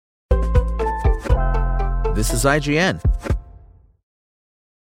This is IGN.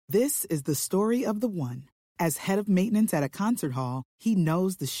 This is the story of the one. As head of maintenance at a concert hall, he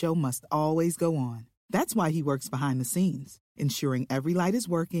knows the show must always go on. That's why he works behind the scenes, ensuring every light is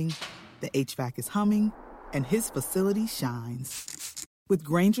working, the HVAC is humming, and his facility shines. With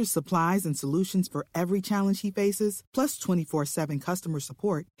Grainger's supplies and solutions for every challenge he faces, plus 24/7 customer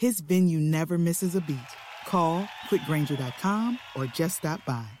support, his venue never misses a beat. Call quickgrainger.com or just stop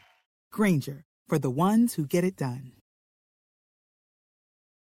by. Grainger, for the ones who get it done.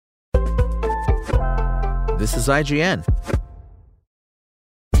 This is IGN.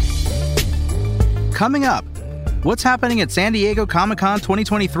 Coming up, what's happening at San Diego Comic-Con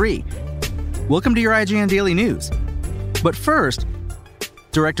 2023? Welcome to your IGN Daily News. But first,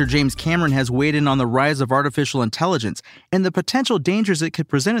 director James Cameron has weighed in on the rise of artificial intelligence and the potential dangers it could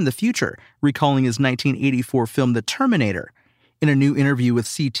present in the future, recalling his 1984 film The Terminator. In a new interview with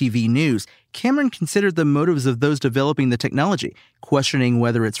CTV News, Cameron considered the motives of those developing the technology, questioning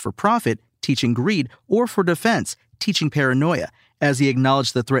whether it's for profit, teaching greed, or for defense, teaching paranoia, as he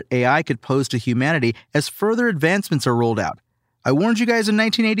acknowledged the threat AI could pose to humanity as further advancements are rolled out. "I warned you guys in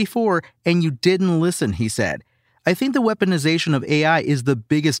 1984, and you didn't listen," he said. "I think the weaponization of AI is the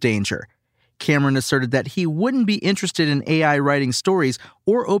biggest danger." Cameron asserted that he wouldn't be interested in AI writing stories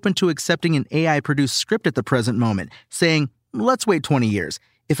or open to accepting an AI-produced script at the present moment, saying, "Let's wait 20 years.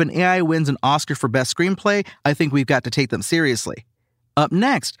 If an AI wins an Oscar for Best Screenplay, I think we've got to take them seriously." Up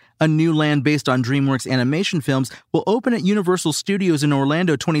next, a new land based on DreamWorks animation films will open at Universal Studios in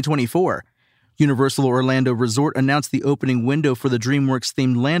Orlando 2024. Universal Orlando Resort announced the opening window for the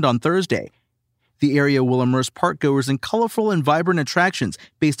DreamWorks-themed land on Thursday. The area will immerse parkgoers in colorful and vibrant attractions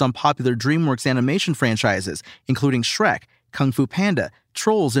based on popular DreamWorks animation franchises, including Shrek, Kung Fu Panda,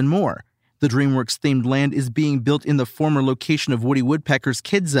 Trolls, and more. The DreamWorks-themed land is being built in the former location of Woody Woodpecker's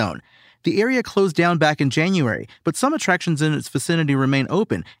Kids Zone. The area closed down back in January, but some attractions in its vicinity remain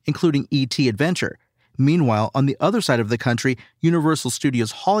open, including E.T. Adventure. Meanwhile, on the other side of the country, Universal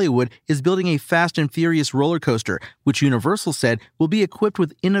Studios Hollywood is building a Fast and Furious roller coaster, which Universal said will be equipped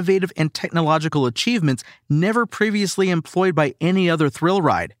with innovative and technological achievements never previously employed by any other thrill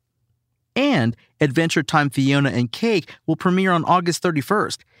ride. And Adventure Time Fiona and Cake will premiere on August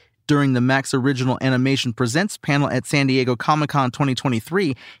 31st. During the Max Original Animation Presents panel at San Diego Comic-Con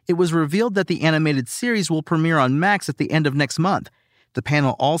 2023, it was revealed that the animated series will premiere on Max at the end of next month. The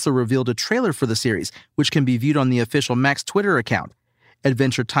panel also revealed a trailer for the series, which can be viewed on the official Max Twitter account.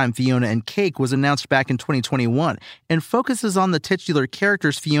 Adventure Time Fiona and Cake was announced back in 2021 and focuses on the titular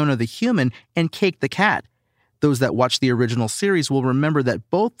characters Fiona the human and Cake the cat. Those that watched the original series will remember that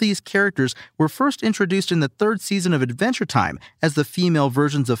both these characters were first introduced in the third season of Adventure Time as the female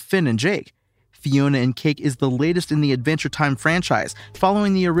versions of Finn and Jake. Fiona and Cake is the latest in the Adventure Time franchise,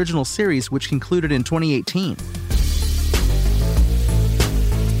 following the original series, which concluded in 2018.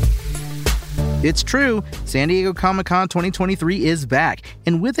 It's true, San Diego Comic-Con 2023 is back,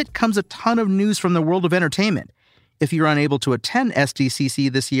 and with it comes a ton of news from the world of entertainment. If you're unable to attend SDCC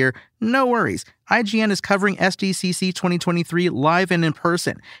this year, no worries. IGN is covering SDCC 2023 live and in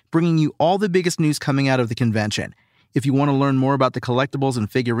person, bringing you all the biggest news coming out of the convention. If you want to learn more about the collectibles and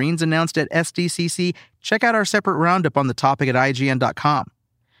figurines announced at SDCC, check out our separate roundup on the topic at IGN.com.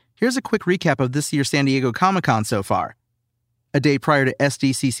 Here's a quick recap of this year's San Diego Comic-Con so far. A day prior to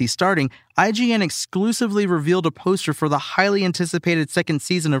SDCC starting, IGN exclusively revealed a poster for the highly anticipated second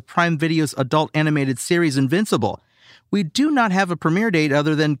season of Prime Video's adult animated series Invincible. We do not have a premiere date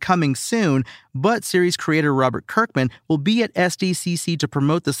other than coming soon, but series creator Robert Kirkman will be at SDCC to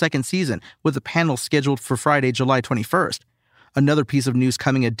promote the second season, with a panel scheduled for Friday, July 21st. Another piece of news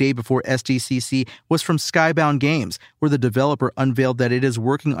coming a day before SDCC was from Skybound Games, where the developer unveiled that it is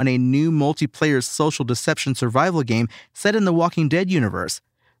working on a new multiplayer social deception survival game set in the Walking Dead universe.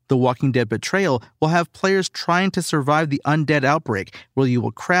 The Walking Dead Betrayal will have players trying to survive the undead outbreak, where you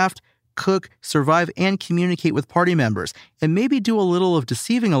will craft, cook, survive, and communicate with party members, and maybe do a little of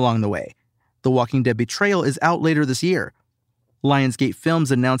deceiving along the way. The Walking Dead Betrayal is out later this year. Lionsgate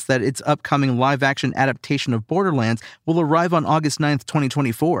Films announced that its upcoming live-action adaptation of Borderlands will arrive on August 9,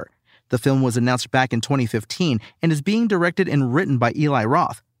 2024. The film was announced back in 2015 and is being directed and written by Eli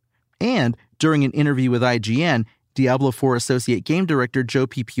Roth. And, during an interview with IGN, Diablo IV Associate Game Director Joe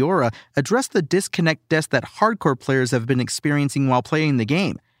P. Piora addressed the disconnect deaths that hardcore players have been experiencing while playing the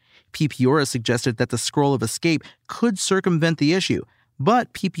game. P. Piora suggested that the Scroll of Escape could circumvent the issue,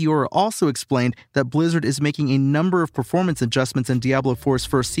 but P. Piora also explained that Blizzard is making a number of performance adjustments in Diablo IV's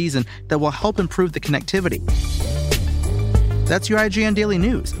first season that will help improve the connectivity. That's your IGN Daily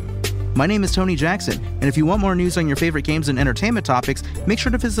News. My name is Tony Jackson, and if you want more news on your favorite games and entertainment topics, make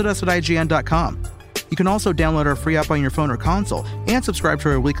sure to visit us at IGN.com. You can also download our free app on your phone or console and subscribe to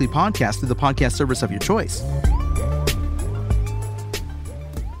our weekly podcast through the podcast service of your choice.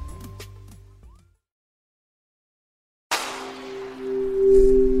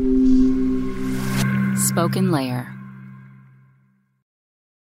 Spoken Layer.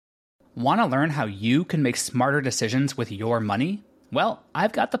 Want to learn how you can make smarter decisions with your money? Well,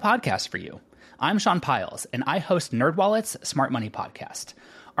 I've got the podcast for you. I'm Sean Piles, and I host NerdWallet's Smart Money Podcast.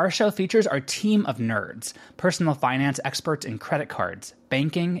 Our show features our team of nerds, personal finance experts in credit cards,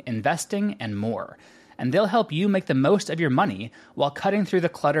 banking, investing, and more. And they'll help you make the most of your money while cutting through the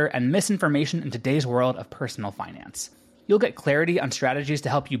clutter and misinformation in today's world of personal finance. You'll get clarity on strategies to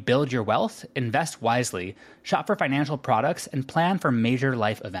help you build your wealth, invest wisely, shop for financial products, and plan for major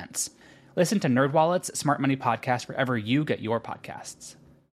life events. Listen to NerdWallet's Smart Money Podcast wherever you get your podcasts.